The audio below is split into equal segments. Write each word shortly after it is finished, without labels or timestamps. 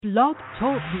Blog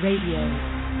Talk Radio.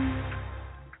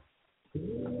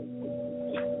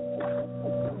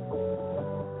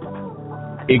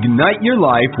 Ignite your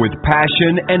life with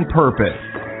passion and purpose.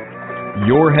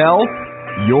 Your health,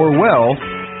 your wealth,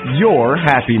 your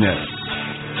happiness.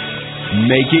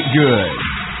 Make it good.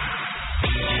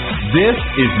 This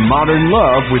is Modern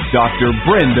Love with Dr.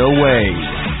 Brenda Wade.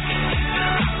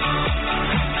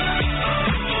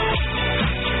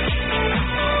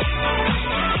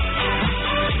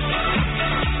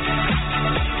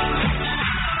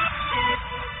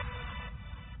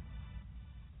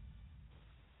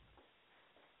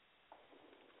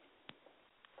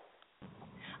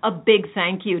 A big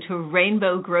thank you to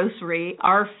Rainbow Grocery,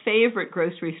 our favorite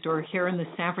grocery store here in the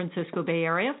San Francisco Bay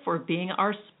Area, for being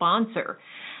our sponsor,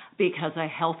 because a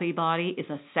healthy body is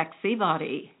a sexy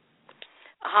body.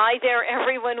 Hi there,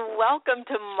 everyone. Welcome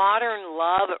to Modern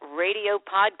Love Radio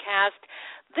Podcast.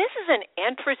 This is an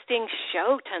interesting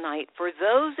show tonight for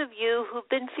those of you who've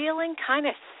been feeling kind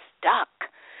of stuck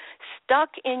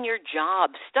in your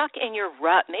job, stuck in your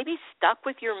rut, maybe stuck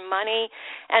with your money,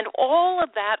 and all of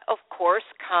that, of course,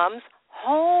 comes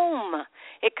home.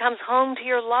 It comes home to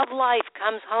your love life,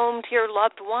 comes home to your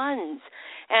loved ones.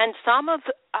 And some of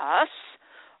us,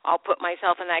 I'll put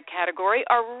myself in that category,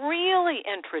 are really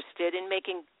interested in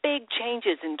making big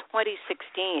changes in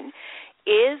 2016.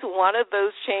 Is one of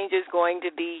those changes going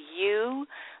to be you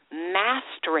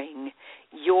mastering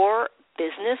your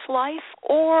business life,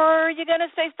 or are you going to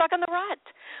stay stuck in the rut?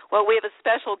 Well, we have a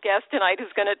special guest tonight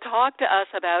who's going to talk to us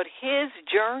about his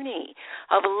journey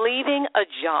of leaving a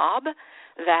job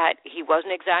that he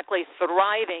wasn't exactly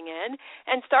thriving in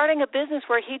and starting a business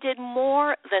where he did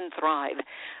more than thrive.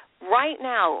 Right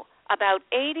now, about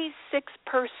 86%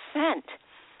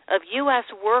 of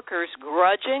U.S. workers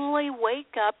grudgingly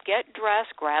wake up, get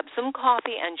dressed, grab some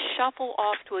coffee, and shuffle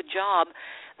off to a job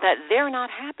that they're not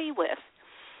happy with.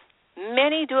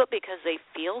 Many do it because they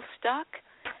feel stuck,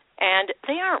 and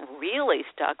they aren't really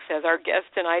stuck, says our guest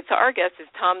tonight. So our guest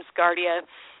is Tom Scarda,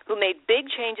 who made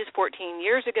big changes 14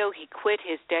 years ago. He quit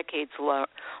his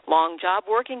decades-long job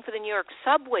working for the New York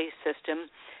subway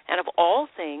system, and of all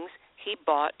things, he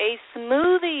bought a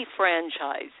smoothie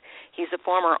franchise. He's a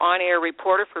former on-air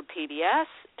reporter for PBS.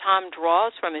 Tom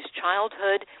draws from his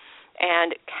childhood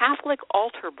and Catholic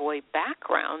altar boy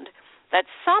background that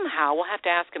somehow, we'll have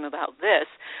to ask him about this,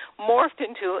 morphed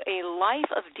into a life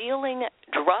of dealing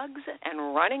drugs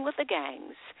and running with the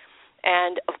gangs.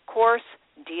 And, of course,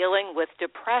 dealing with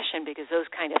depression, because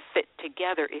those kind of fit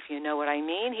together, if you know what I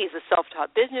mean. He's a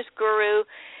self-taught business guru,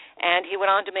 and he went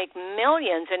on to make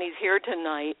millions, and he's here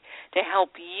tonight to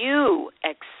help you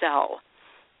excel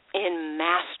in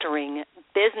mastering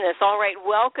business. All right,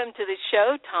 welcome to the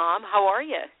show, Tom. How are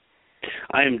you?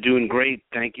 I am doing great.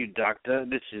 Thank you, Doctor.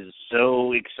 This is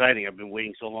so exciting. I've been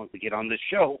waiting so long to get on this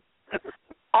show.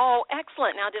 Oh,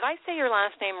 excellent. Now, did I say your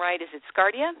last name right? Is it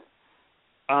Scardia?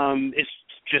 It's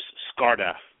just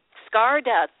Scarda.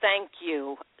 Scarda, thank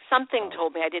you. Something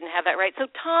told me I didn't have that right. So,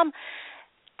 Tom,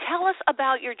 tell us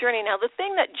about your journey. Now, the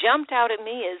thing that jumped out at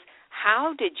me is,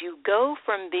 how did you go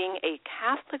from being a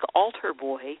Catholic altar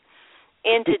boy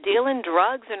into dealing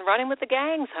drugs and running with the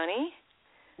gangs, honey?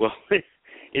 Well,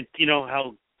 you know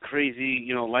how crazy,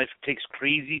 life takes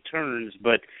crazy turns,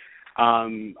 but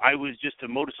I was just a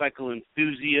motorcycle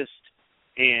enthusiast,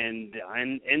 and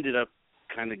I ended up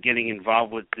kind of getting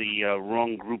involved with the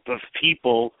wrong group of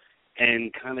people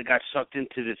and kind of got sucked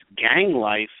into this gang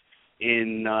life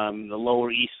in the Lower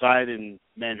East Side in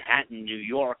Manhattan, New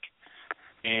York,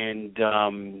 and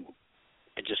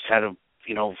I just had to,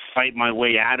 fight my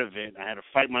way out of it. I had to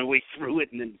fight my way through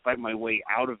it and then fight my way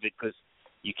out of it, because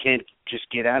you can't just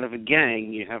get out of a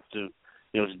gang. You have to,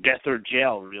 it's death or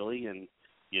jail, really, and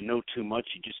you know too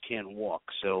much, you just can't walk.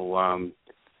 So, I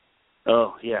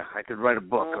could write a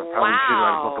book. I probably should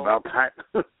write a book about that.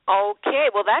 Okay,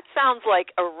 well, that sounds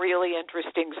like a really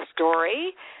interesting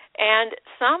story, and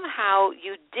somehow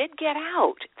you did get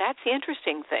out. That's the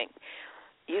interesting thing.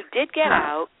 You did get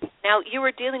out. Now, you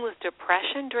were dealing with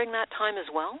depression during that time as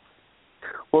well?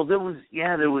 Well, there was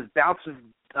bouts of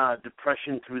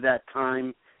depression through that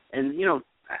time, and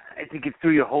I think it's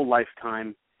through your whole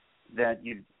lifetime that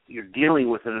you're dealing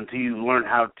with it until you learn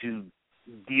how to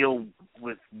deal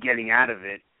with getting out of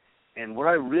it. And what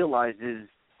I realized is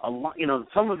a lot,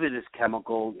 some of it is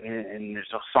chemical, and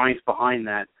there's a science behind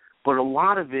that, but a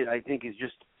lot of it, I think, is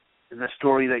just the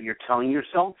story that you're telling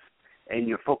yourself, and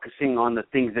you're focusing on the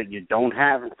things that you don't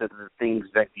have instead of the things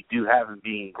that you do have and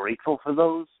being grateful for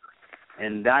those.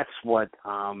 And that's what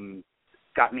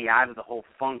got me out of the whole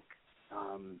funk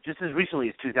just as recently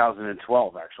as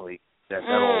 2012, actually. That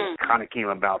all kind of came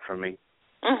about for me.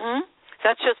 Mm-hmm.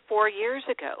 That's just 4 years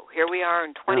ago. Here we are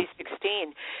in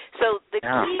 2016. So the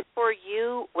key for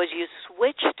you was you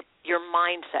switched your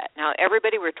mindset. Now,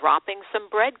 everybody, we're dropping some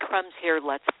breadcrumbs here.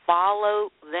 Let's follow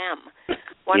them.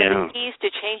 One of the keys to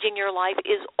changing your life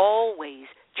is always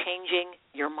changing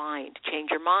your mind. Change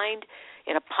your mind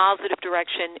in a positive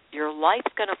direction. Your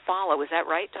life's going to follow. Is that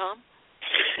right, Tom?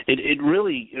 It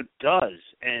really does.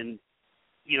 And,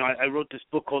 you know, I wrote this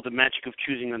book called The Magic of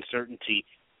Choosing Uncertainty,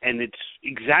 and it's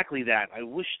exactly that. I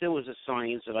wish there was a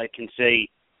science that I can say,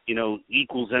 you know,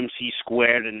 equals MC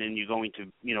squared, and then you're going to,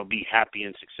 you know, be happy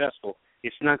and successful.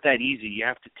 It's not that easy. You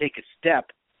have to take a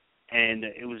step, and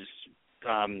it was,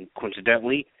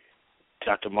 coincidentally,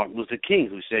 Dr. Martin Luther King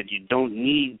who said you don't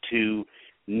need to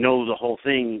know the whole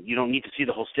thing. You don't need to see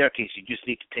the whole staircase. You just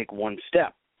need to take one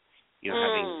step. You know,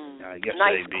 having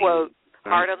nice quote.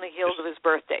 Hard on the heels of his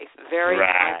birthday. Very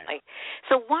timely.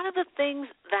 So one of the things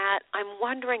that I'm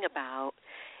wondering about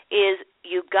is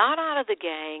you got out of the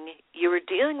gang, you were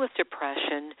dealing with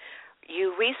depression,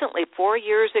 you recently, 4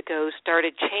 years ago,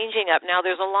 started changing up. Now,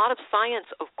 there's a lot of science,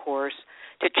 of course,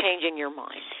 to changing your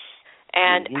mind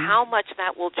and how much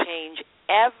that will change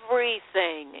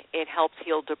everything. It helps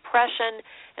heal depression,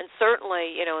 and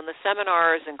certainly, you know, in the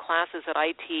seminars and classes that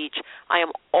I teach, I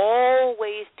am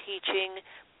always teaching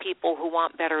people who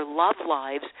want better love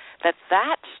lives that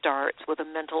starts with a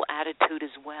mental attitude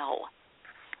as well.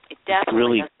 It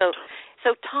definitely does.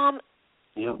 So Tom,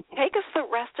 take us the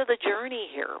rest of the journey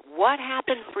here. What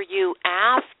happened for you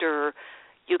after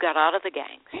you got out of the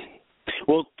gangs?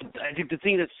 Well, I think the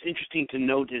thing that's interesting to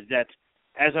note is that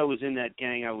as I was in that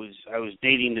gang, I was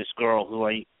dating this girl who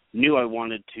I knew I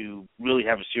wanted to really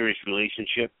have a serious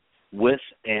relationship with,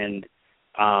 and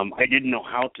I didn't know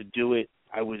how to do it.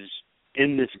 I was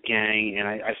in this gang, and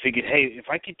I figured, hey, if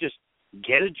I could just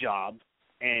get a job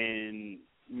and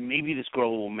maybe this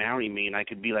girl will marry me and I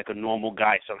could be like a normal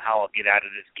guy, somehow I'll get out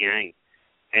of this gang.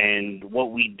 And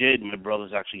what we did, my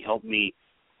brothers actually helped me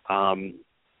in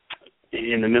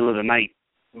the middle of the night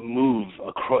move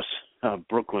across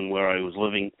Brooklyn where I was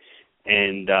living,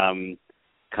 and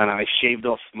I shaved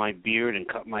off my beard and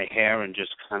cut my hair and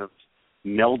just kind of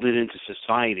melded into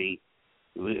society.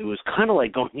 It was kind of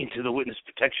like going into the witness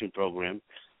protection program,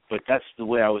 but that's the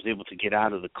way I was able to get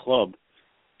out of the club.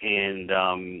 And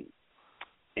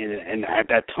at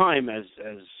that time, as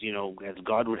you know, as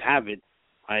God would have it,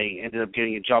 I ended up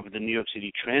getting a job at the New York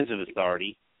City Transit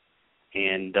Authority,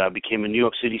 and became a New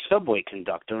York City subway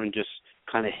conductor, and just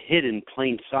kind of hid in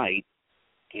plain sight.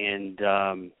 And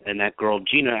that girl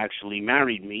Gina actually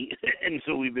married me, and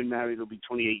so we've been married. It'll be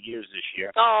 28 years this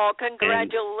year. Oh,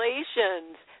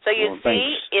 congratulations! So you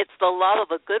see, it's the love of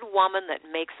a good woman that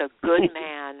makes a good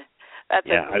man. That's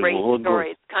a great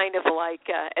story. It's kind of like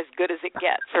as good as it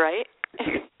gets, right?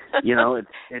 You know, it's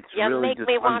you really make just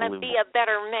me want to be a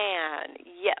better man.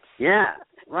 Yes. Yeah,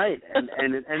 right.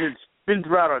 And it's been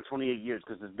throughout our 28 years,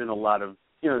 because there's been a lot of,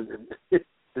 you know,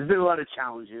 there's been a lot of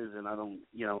challenges, and I don't,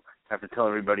 you know, have to tell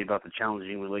everybody about the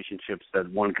challenging relationships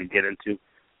that one could get into.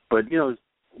 But, you know,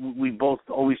 we both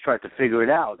always tried to figure it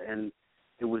out, and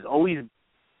it was always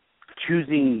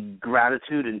choosing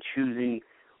gratitude and choosing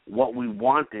what we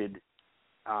wanted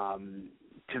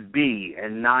to be,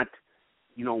 and not,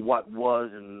 you know, what was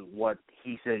and what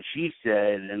he said, she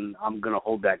said, and I'm going to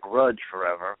hold that grudge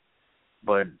forever.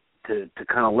 But to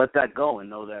kind of let that go and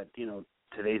know that, you know,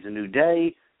 today's a new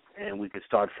day, and we could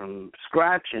start from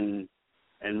scratch and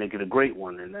make it a great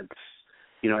one. And that's,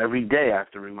 you know, every day I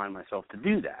have to remind myself to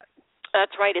do that.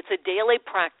 That's right. It's a daily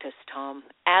practice, Tom.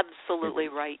 Absolutely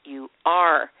right, you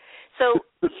are. So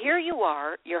here you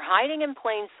are. You're hiding in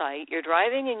plain sight. You're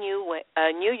driving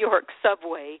a New York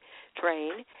subway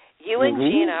train. You and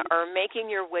Gina are making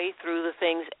your way through the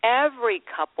things every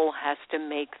couple has to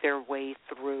make their way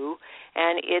through,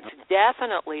 and it's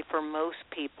definitely, for most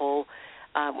people,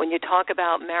 when you talk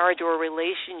about marriage or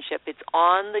relationship, it's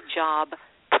on-the-job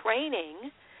training.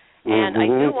 And I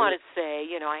do want to say,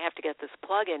 you know, I have to get this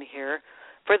plug in here.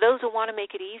 For those who want to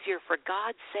make it easier, for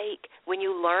God's sake, when you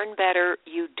learn better,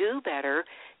 you do better.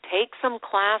 Take some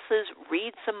classes,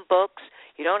 read some books.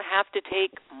 You don't have to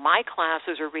take my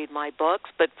classes or read my books,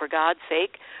 but for God's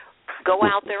sake, go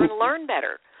out there and learn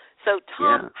better. So,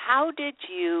 Tom, how did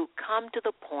you come to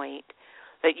the point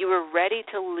that you were ready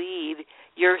to leave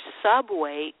your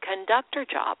subway conductor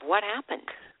job? What happened?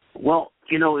 Well,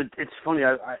 you know, it's funny.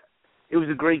 It was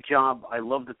a great job. I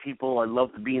loved the people. I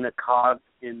loved being a cog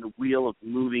in the wheel of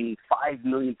moving 5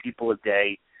 million people a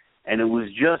day, and it was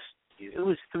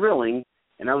thrilling.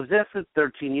 And I was there for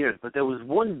 13 years, but there was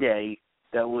one day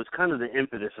that was kind of the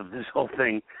impetus of this whole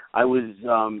thing. I was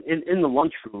in the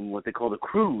lunchroom, what they call the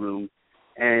crew room,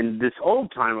 And this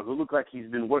old timer who looked like he's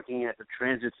been working at the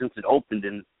transit since it opened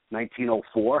in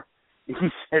 1904, he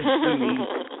said to me,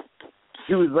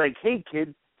 he was like, "Hey,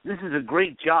 kid, this is a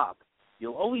great job.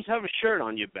 You'll always have a shirt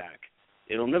on your back.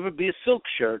 It'll never be a silk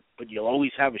shirt, but you'll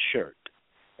always have a shirt."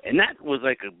 And that was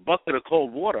like a bucket of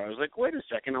cold water. I was like, wait a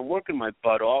second, I'm working my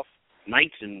butt off,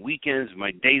 nights and weekends.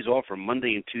 My days off are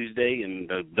Monday and Tuesday, and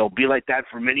they'll be like that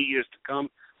for many years to come.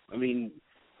 I mean,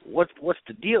 what's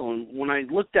the deal? And when I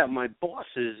looked at my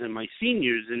bosses and my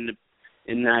seniors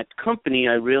in that company,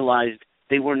 I realized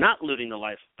they were not living the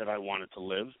life that I wanted to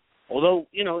live. Although,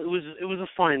 you know, it was a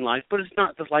fine life, but it's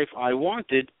not the life I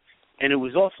wanted. And it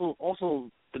was also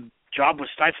the job was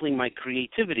stifling my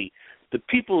creativity. The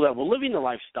people that were living the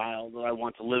lifestyle that I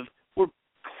want to live were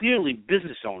clearly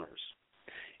business owners.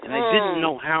 And I didn't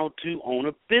know how to own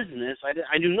a business.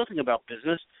 I knew nothing about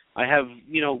business. I have,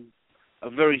 you know, a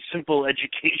very simple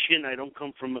education. I don't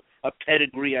come from a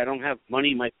pedigree. I don't have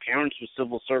money. My parents were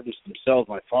civil servants themselves.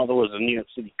 My father was a New York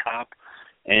City cop.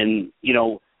 And, you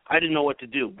know, I didn't know what to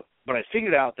do. But I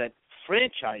figured out that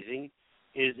franchising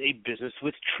is a business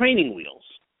with training wheels.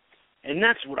 And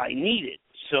that's what I needed.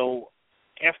 So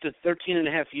after 13 and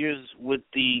a half years with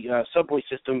the Subway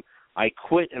system, I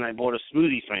quit and I bought a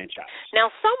smoothie franchise.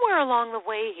 Now, somewhere along the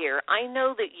way here, I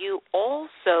know that you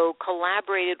also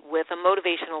collaborated with a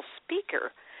motivational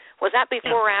speaker. Was that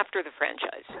before or after the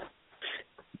franchise?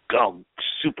 Oh,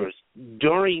 super.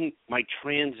 During my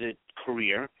transit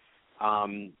career,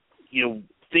 you know,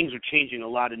 things were changing a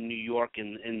lot in New York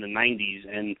in the 90s,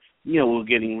 and, you know, we were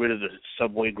getting rid of the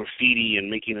subway graffiti and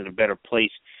making it a better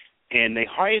place. And they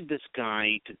hired this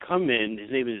guy to come in.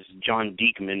 His name is John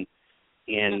Diekman,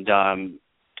 and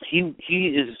he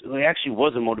actually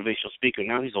was a motivational speaker.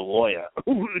 Now he's a lawyer,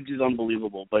 which is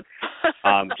unbelievable, but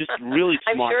just really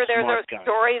smart, I'm sure there's smart a guy.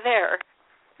 story there.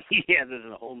 Yeah, there's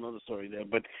a whole other story there.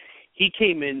 But he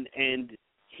came in, and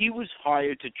he was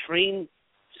hired to train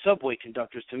subway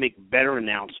conductors to make better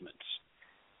announcements.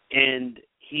 And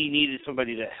he needed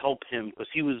somebody to help him because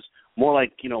he was more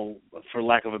like, you know, for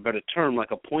lack of a better term,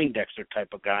 like a Poindexter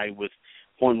type of guy with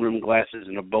horn-rimmed glasses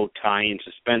and a bow tie and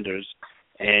suspenders.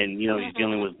 And, you know, he's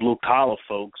dealing with blue-collar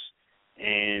folks.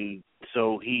 And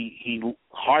so he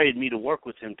hired me to work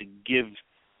with him to give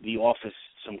the office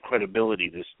some credibility,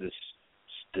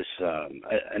 this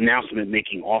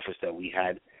announcement-making office that we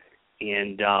had.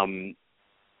 And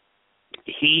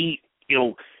he, you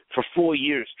know, for 4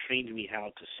 years trained me how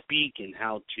to speak and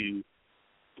how to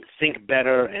think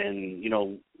better and, you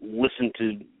know, listen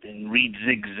to and read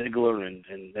Zig Ziglar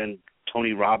and then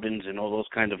Tony Robbins and all those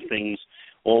kind of things,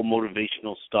 all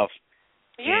motivational stuff.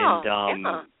 Yeah, and,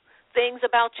 yeah. Things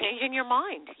about changing your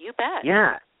mind, you bet.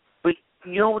 Yeah. But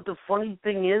you know what the funny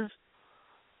thing is?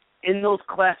 In those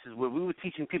classes where we were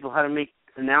teaching people how to make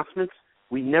announcements,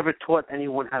 we never taught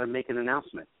anyone how to make an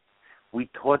announcement. We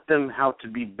taught them how to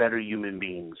be better human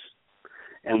beings.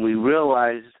 And we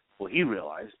realized, well, he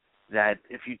realized, that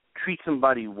if you treat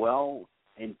somebody well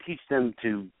and teach them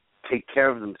to take care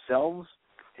of themselves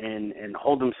and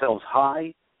hold themselves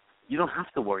high, you don't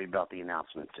have to worry about the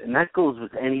announcements. And that goes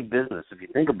with any business. If you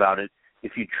think about it,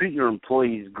 if you treat your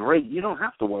employees great, you don't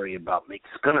have to worry about it.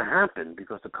 It's going to happen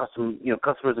because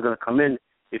customers are going to come in.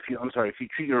 If you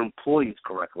treat your employees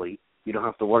correctly, you don't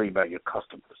have to worry about your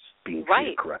customers being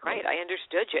treated correctly. Right, I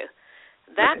understood you.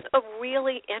 That's a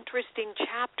really interesting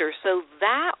chapter. So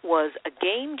that was a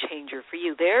game changer for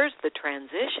you. There's the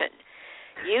transition.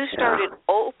 You started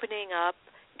opening up,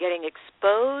 getting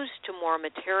exposed to more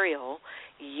material.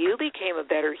 You became a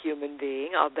better human being.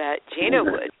 I'll bet Gina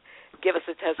would give us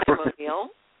a testimonial,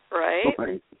 right?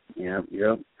 Right. Yeah,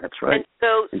 that's right. And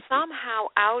so somehow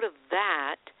out of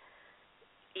that,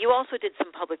 you also did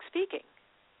some public speaking.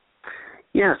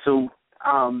 Yeah, so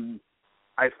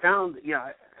I found,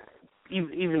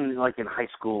 even like in high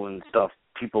school and stuff,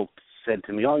 people said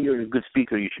to me, "Oh, you're a good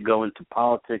speaker. You should go into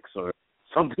politics or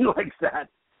something like that."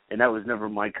 And that was never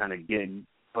my kind of gig.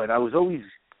 But I was always,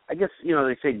 I guess,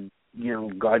 they say,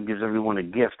 God gives everyone a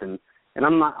gift, and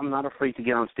I'm not afraid to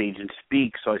get on stage and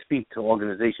speak. So I speak to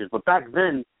organizations. But back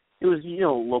then, it was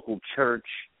local church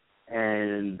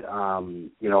and a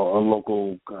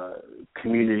local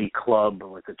community club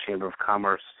like the Chamber of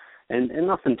Commerce, and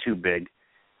nothing too big.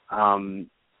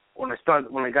 When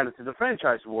I got into the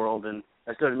franchise world and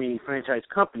I started meeting franchise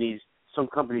companies, some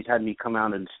companies had me come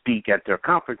out and speak at their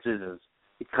conferences as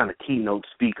kind of keynote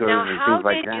speaker and things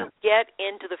like that. Now, how did you get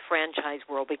into the franchise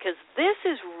world? Because this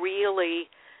is really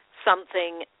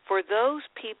something for those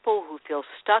people who feel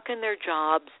stuck in their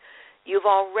jobs. You've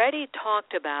already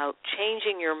talked about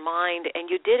changing your mind, and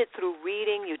you did it through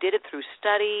reading, you did it through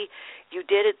study, you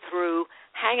did it through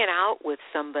hanging out with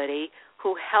somebody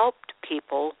who helped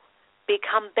people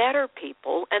become better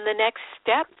people, and the next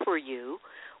step for you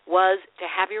was to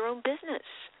have your own business.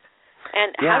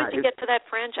 And how did you get to that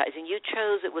franchising? You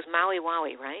chose, it was Maui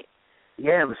Wowie, right?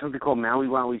 Yeah, it was something called Maui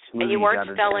Wowie Smoothies. And you weren't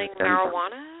selling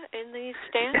marijuana in the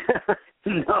stand?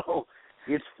 No.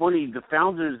 It's funny. The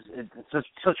founders, it's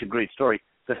such a great story.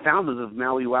 The founders of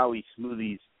Maui Wowie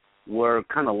Smoothies were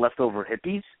kind of leftover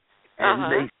hippies,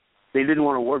 and they didn't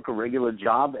want to work a regular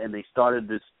job, and they started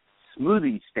this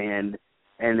smoothie stand,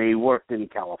 and they worked in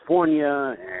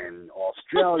California and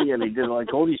Australia, and they did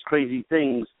like all these crazy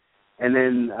things. And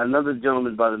then another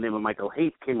gentleman by the name of Michael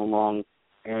Haight came along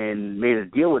and made a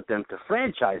deal with them to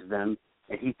franchise them,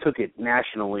 and he took it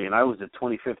nationally. And I was the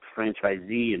 25th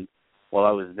franchisee, and while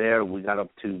I was there, we got up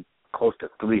to close to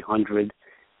 300,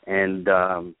 and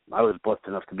I was blessed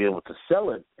enough to be able to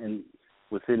sell it and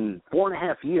within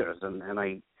 4.5 years, and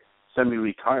I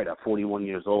semi-retired at 41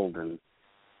 years old, and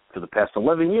for the past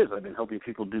 11 years, I've been helping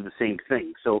people do the same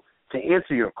thing. So to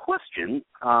answer your question,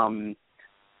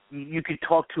 you could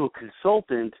talk to a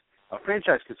consultant, a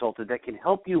franchise consultant, that can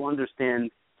help you understand,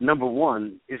 number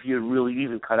one, if you're really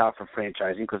even cut out for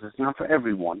franchising, because it's not for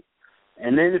everyone.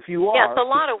 And then if you are... Yeah, it's a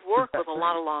lot of work with a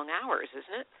lot of long hours,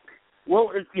 isn't it?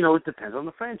 Well, it depends on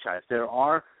the franchise. There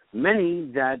are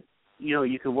many that,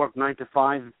 you can work 9 to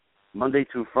 5, Monday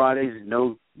through Fridays,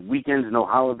 no weekends, no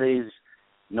holidays,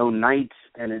 no nights,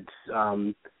 and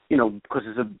it's, because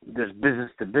there's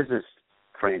business-to-business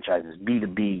franchises,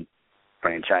 B2B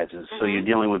franchises. So you're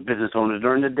dealing with business owners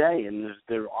during the day, and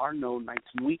there are no nights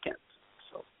and weekends.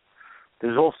 So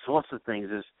there's all sorts of things.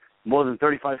 There's more than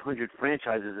 3,500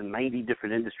 franchises in 90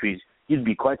 different industries. You'd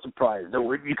be quite surprised at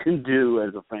what you can do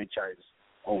as a franchise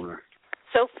owner.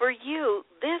 So for you,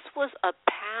 this was a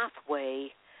pathway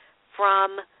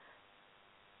from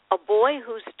a boy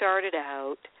who started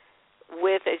out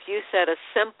with, as you said, a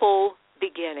simple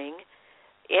beginning,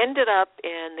 ended up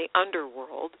in the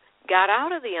underworld, got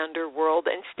out of the underworld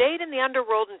and stayed in the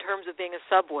underworld in terms of being a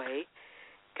subway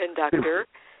conductor,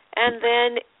 and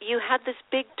then you had this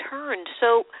big turn.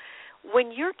 So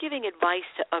when you're giving advice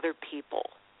to other people,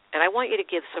 and I want you to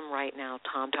give some right now,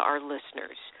 Tom, to our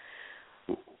listeners,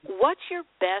 what's your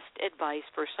best advice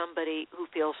for somebody who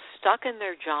feels stuck in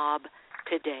their job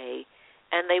today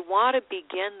and they want to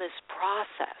begin this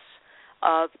process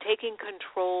of taking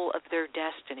control of their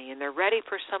destiny and they're ready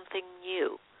for something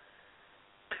new?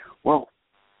 Well,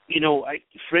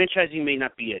 franchising may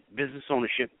not be it. Business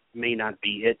ownership may not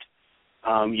be it.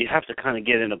 You have to kind of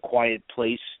get in a quiet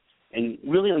place and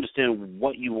really understand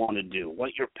what you want to do,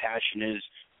 what your passion is,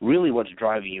 really what's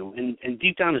driving you. And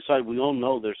deep down inside, we all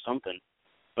know there's something,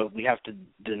 but we have to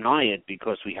deny it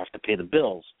because we have to pay the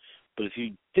bills. But if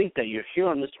you think that you're here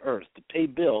on this earth to pay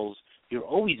bills, you're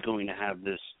always going to have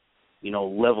this,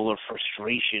 level of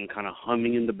frustration kind of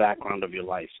humming in the background of your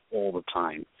life all the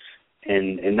time.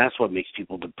 And that's what makes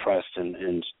people depressed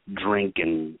and drink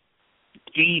and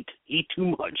eat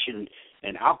too much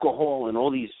and alcohol and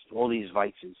all these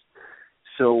vices.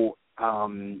 So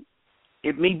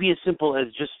it may be as simple as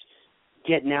just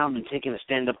getting out and taking a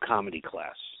stand-up comedy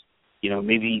class.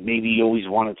 Maybe you always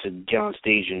wanted to get on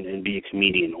stage and be a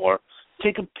comedian, or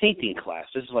take a painting class.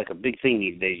 This is like a big thing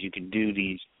these days. You can do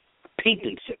these paint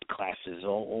and sip classes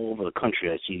all over the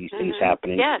country. I see these things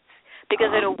happening. Yes,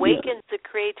 because it awakens the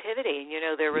creativity.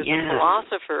 There was a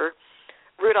philosopher,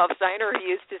 Rudolf Steiner, who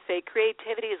used to say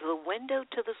creativity is the window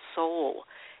to the soul.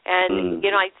 And,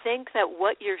 I think that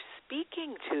what you're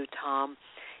speaking to, Tom,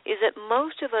 is that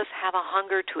most of us have a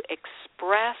hunger to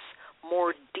express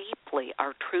more deeply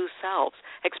our true selves,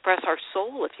 express our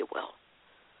soul, if you will.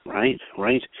 Right.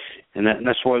 And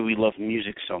that's why we love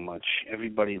music so much.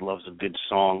 Everybody loves a good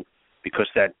song because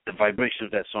the vibration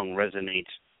of that song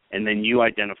resonates, and then you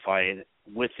identify it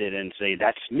with it and say,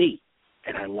 that's me,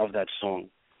 and I love that song.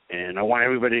 And I want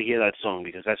everybody to hear that song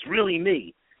because that's really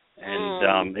me.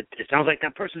 And it sounds like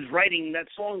that person's writing that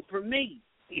song for me,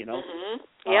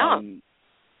 Yeah.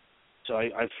 So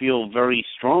I feel very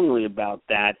strongly about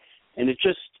that. And it's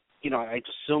just, I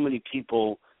just so many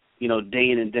people, day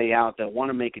in and day out that want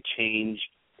to make a change,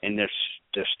 and they're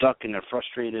stuck and they're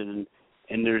frustrated,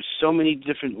 and there's so many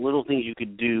different little things you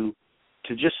could do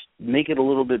to just make it a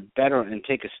little bit better and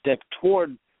take a step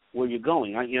toward where you're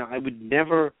going. I would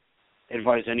never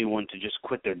advise anyone to just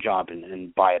quit their job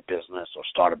and buy a business or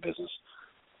start a business.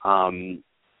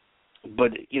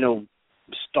 But,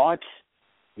 start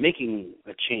making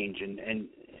a change and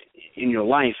in your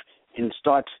life and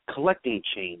start collecting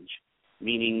change,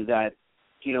 meaning that,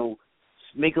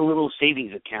 make a little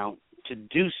savings account to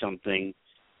do something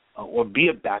or be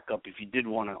a backup if you did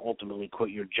want to ultimately quit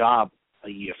your job a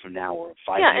year from now or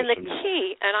 5 years from now. Yeah, and the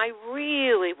key, and I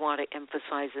really want to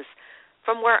emphasize this,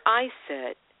 from where I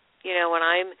sit, when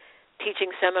I'm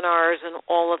teaching seminars and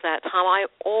all of that, Tom, I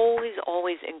always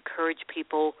encourage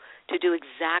people to do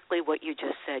exactly what you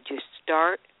just said. You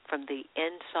start from the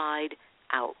inside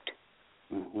out.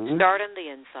 Mm-hmm. Start on the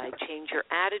inside. Change your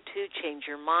attitude, change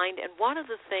your mind. And one of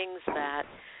the things that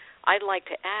I'd like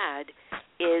to add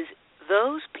is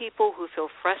those people who feel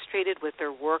frustrated with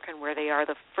their work and where they are,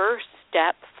 the first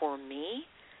step for me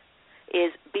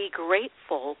is be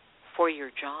grateful for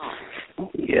your job.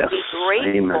 Yes. Be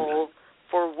grateful Amen.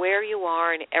 for where you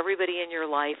are and everybody in your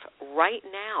life right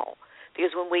now.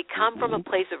 Because when we come from a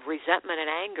place of resentment and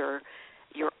anger,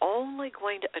 you're only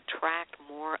going to attract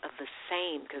more of the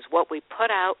same, because what we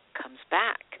put out comes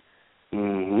back.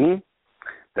 Mm-hmm.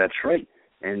 That's right.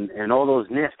 And all those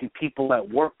nasty people at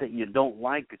work that you don't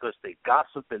like because they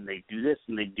gossip and they do this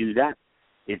and they do that,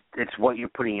 it's what you're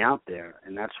putting out there,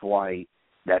 and that's why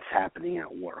that's happening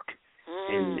at work.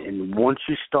 And once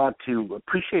you start to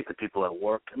appreciate the people at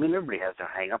work, I mean, everybody has their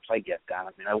hang-ups. I get that. I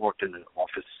mean, I worked in an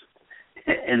office,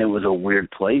 and it was a weird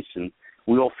place, and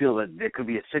we all feel that there could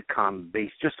be a sitcom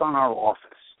based just on our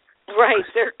office. Right,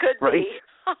 there could right? be.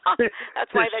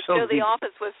 That's why that show, The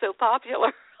Office, was so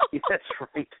popular. That's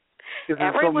right.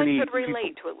 Everyone should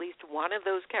relate to at least one of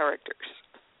those characters.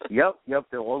 Yep.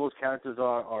 All those characters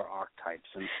are archetypes.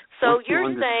 And so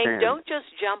you're saying don't just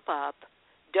jump up,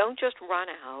 don't just run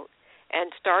out and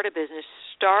start a business.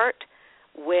 Start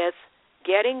with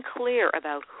getting clear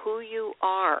about who you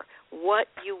are, what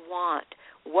you want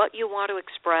to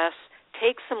express.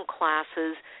 Take some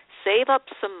classes, save up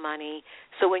some money,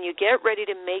 so when you get ready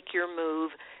to make your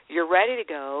move, you're ready to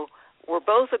go. We're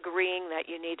both agreeing that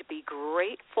you need to be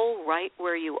grateful right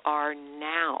where you are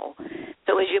now.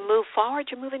 So as you move forward,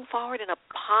 you're moving forward in a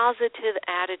positive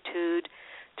attitude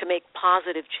to make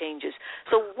positive changes.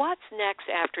 So what's next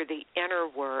after the inner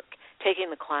work,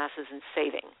 taking the classes and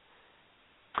saving?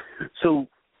 So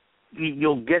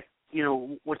you'll get,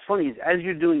 what's funny is as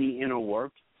you're doing the inner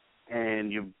work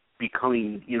and you're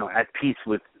becoming, at peace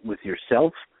with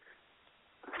yourself,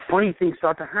 funny things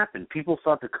start to happen. People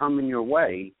start to come in your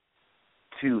way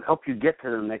to help you get to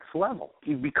the next level.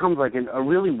 It becomes like a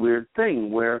really weird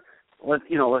thing where, let's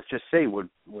just say we're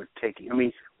taking,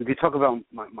 we could talk about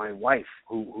my wife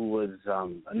who was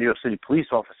a New York City police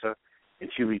officer,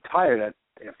 and she retired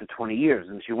after 20 years,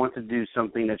 and she wanted to do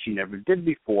something that she never did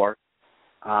before,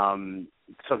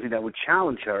 something that would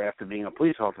challenge her after being a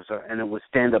police officer, and it was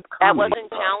stand-up comedy. That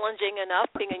wasn't challenging enough,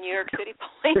 being a New York City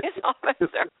police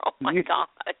officer. Oh, my God.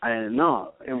 I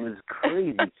know. It was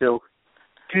crazy. So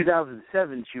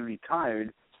 2007, she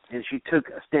retired, and she took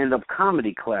a stand-up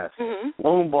comedy class. Mm-hmm.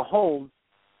 Lo and behold,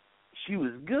 she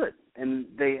was good. And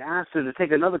they asked her to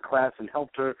take another class and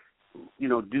helped her,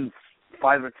 do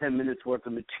 5 or 10 minutes worth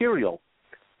of material.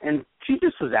 And she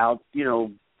just was out,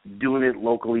 doing it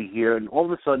locally here. And all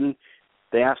of a sudden,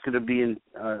 they asked her to be in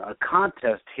a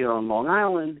contest here on Long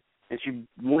Island, and she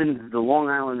wins the Long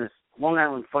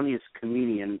Island Funniest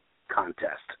Comedian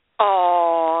contest.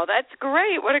 Oh, that's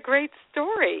great. What a great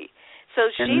story. So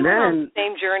she went on the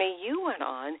same journey you went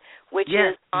on, which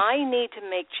is I need to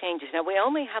make changes. Now, we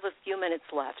only have a few minutes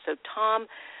left. So, Tom,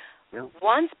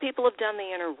 once people have done the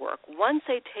inner work, once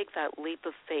they take that leap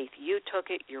of faith, you took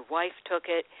it, your wife took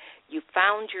it, you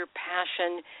found your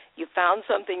passion, you found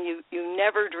something you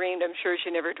never dreamed. I'm sure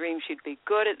she never dreamed she'd be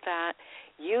good at that.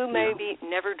 You maybe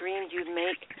never dreamed you'd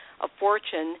make a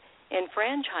fortune in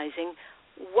franchising.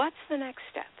 What's the next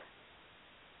step?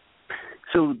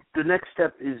 So the next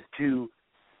step is to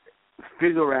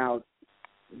figure out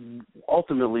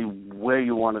ultimately where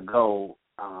you want to go.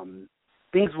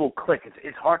 Things will click.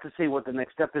 It's hard to say what the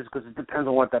next step is because it depends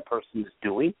on what that person is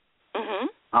doing.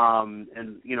 Mm-hmm.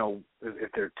 And,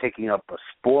 if they're taking up a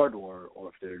sport or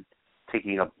if they're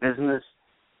taking up business.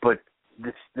 But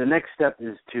the next step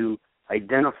is to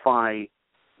identify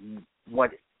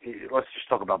let's just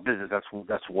talk about business.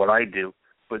 That's what I do.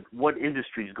 But what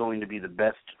industry is going to be the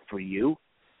best for you?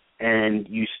 And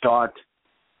you start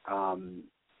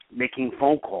making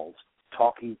phone calls,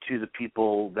 talking to the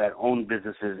people that own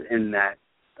businesses in that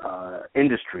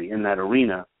industry, in that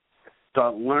arena.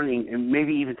 Start learning, and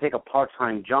maybe even take a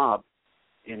part-time job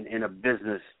in a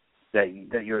business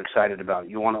that you're excited about.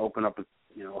 You want to open up a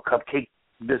cupcake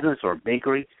business or a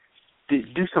bakery.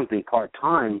 Do something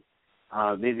part-time,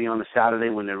 maybe on a Saturday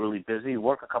when they're really busy.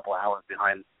 Work a couple hours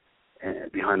behind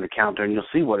the counter, and you'll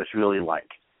see what it's really like.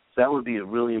 So that would be a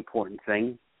really important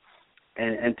thing.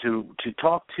 And to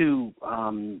talk to,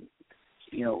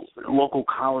 local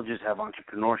colleges have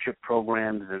entrepreneurship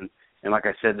programs, And like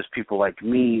I said, there's people like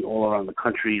me all around the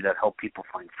country that help people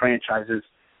find franchises.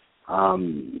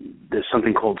 There's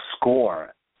something called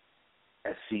SCORE,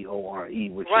 SCORE,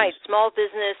 which right, is small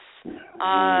business.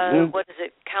 What is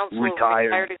it? Council of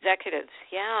Retired Executives.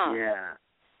 Yeah. Yeah.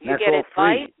 You get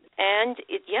advice, and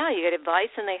you get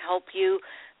advice, and they help you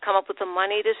come up with the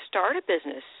money to start a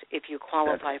business if you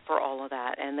qualify for all of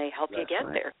that, and they help you get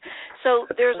there. So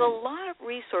there's a lot of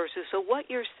resources. So what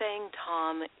you're saying,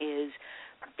 Tom, is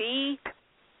be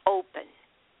open.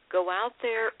 Go out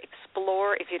there,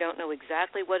 explore. If you don't know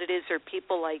exactly what it is, there are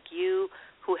people like you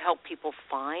who help people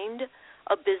find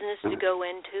a business to go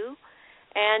into.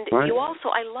 And you also,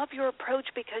 I love your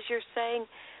approach because you're saying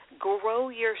grow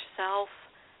yourself,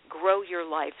 grow your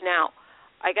life. Now,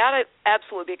 I got it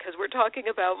absolutely, because we're talking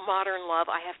about modern love.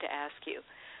 I have to ask you,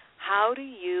 how do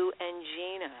you and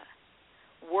Gina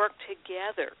work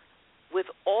together with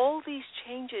all these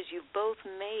changes you've both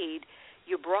made?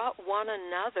 You brought one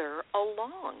another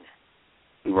along.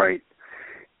 Right.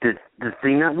 The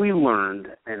thing that we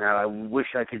learned, and that I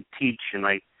wish I could teach, and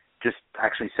I just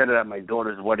actually said it at my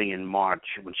daughter's wedding in March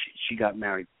when she got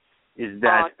married, is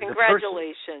that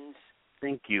congratulations.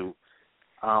 Thank you.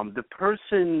 The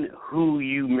person who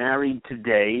you married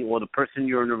today, or the person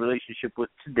you're in a relationship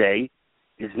with today,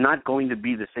 is not going to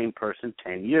be the same person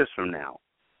 10 years from now.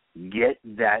 Get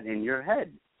that in your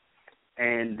head.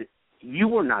 And you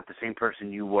were not the same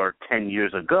person you were 10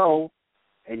 years ago,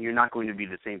 and you're not going to be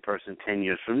the same person 10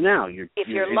 years from now. If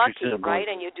you're lucky, right,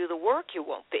 and you do the work, you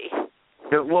won't be.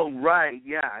 Well, right,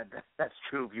 yeah, that's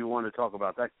true if you want to talk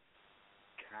about that.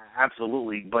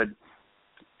 Absolutely. But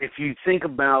if you think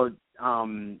about,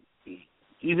 even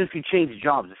if you change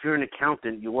jobs, if you're an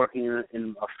accountant, you're working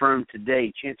in a firm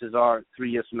today, chances are 3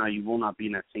 years from now you will not be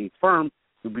in that same firm.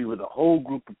 You'll be with a whole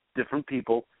group of different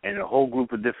people, and a whole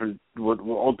group of different,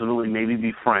 will ultimately maybe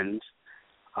be friends.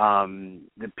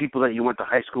 The people that you went to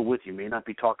high school with, you may not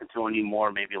be talking to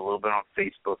anymore, maybe a little bit on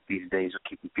Facebook these days of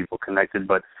keeping people connected,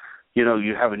 but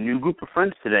you have a new group of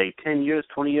friends today. 10 years,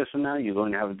 20 years from now, you're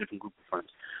going to have a different group of friends.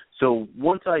 So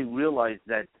once I realized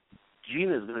that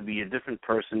Gina is going to be a different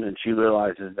person, and she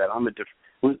realizes that I'm a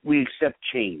different, we accept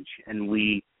change, and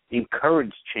we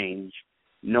encourage change,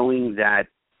 knowing that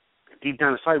deep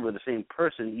down inside we're the same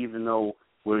person, even though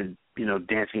we're,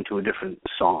 dancing to a different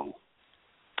song.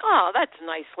 Oh, that's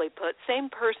nicely put. Same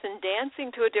person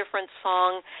dancing to a different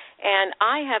song. And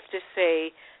I have to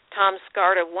say, Tom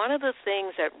Scarda, one of the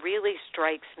things that really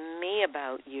strikes me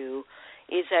about you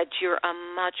is that you're a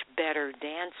much better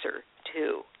dancer,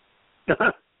 too.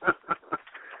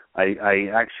 I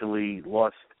actually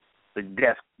lost the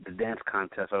dance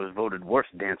contest. I was voted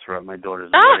worst dancer at my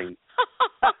daughter's wedding.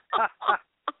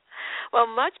 Well,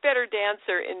 much better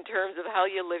dancer in terms of how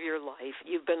you live your life.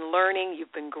 You've been learning,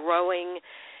 you've been growing,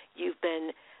 you've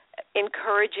been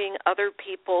encouraging other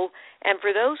people. And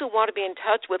for those who want to be in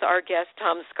touch with our guest,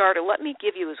 Tom Scarda, let me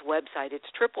give you his website.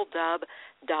 It's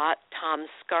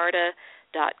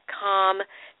www.tomscarda.com.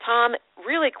 Tom,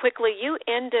 really quickly, you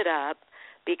ended up,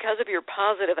 because of your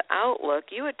positive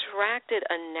outlook, you attracted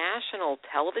a national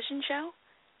television show?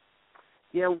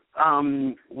 Yeah,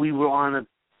 we were on a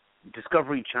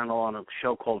Discovery Channel on a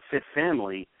show called Fit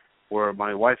Family, where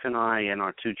my wife and I and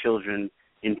our two children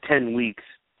in 10 weeks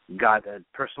got a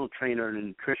personal trainer and a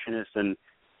nutritionist, and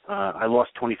I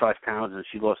lost 25 pounds and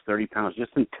she lost 30 pounds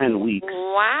just in 10 weeks.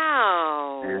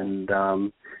 Wow. And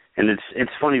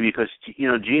it's funny because,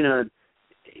 Gina,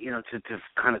 to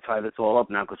kind of tie this all up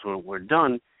now because we're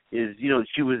done, is,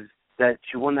 she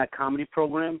won that comedy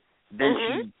program.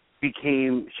 Then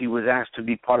she was asked to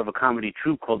be part of a comedy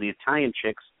troupe called the Italian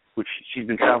Chicks, which she's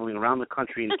been traveling around the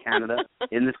country in Canada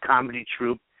in this comedy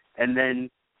troupe. And then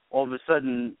all of a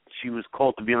sudden she was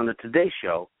called to be on the Today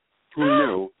Show. Who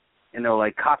knew? And they're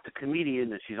like, cop the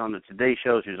comedian, and she's on the Today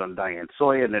Show. She was on Diane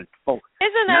Sawyer. And then,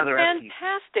 isn't that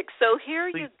fantastic? So here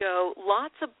you go,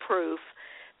 lots of proof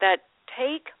that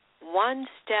take one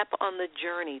step on the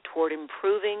journey toward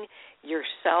improving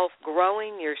yourself,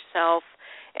 growing yourself,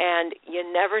 and you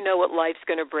never know what life's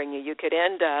going to bring you. You could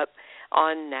end up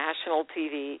on national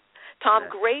TV. Tom,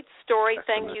 great story.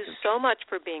 Thank you so much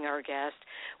for being our guest.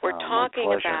 We're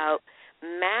talking about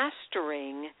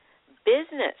mastering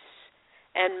business.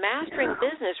 And mastering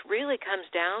business really comes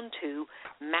down to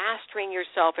mastering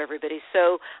yourself, everybody.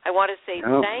 So I want to say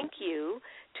thank you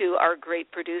to our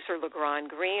great producer, LeGrand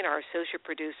Green, our associate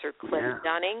producer, Cliff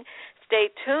Dunning.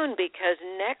 Stay tuned because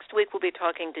next week we'll be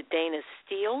talking to Dana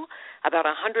Steele about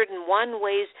 101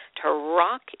 ways to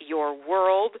rock your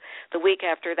world. The week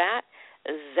after that,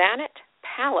 Zanet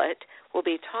Pallett will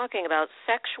be talking about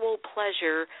sexual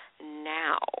pleasure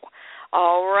now.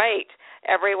 All right,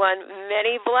 everyone,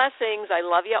 many blessings. I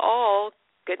love you all.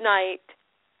 Good night.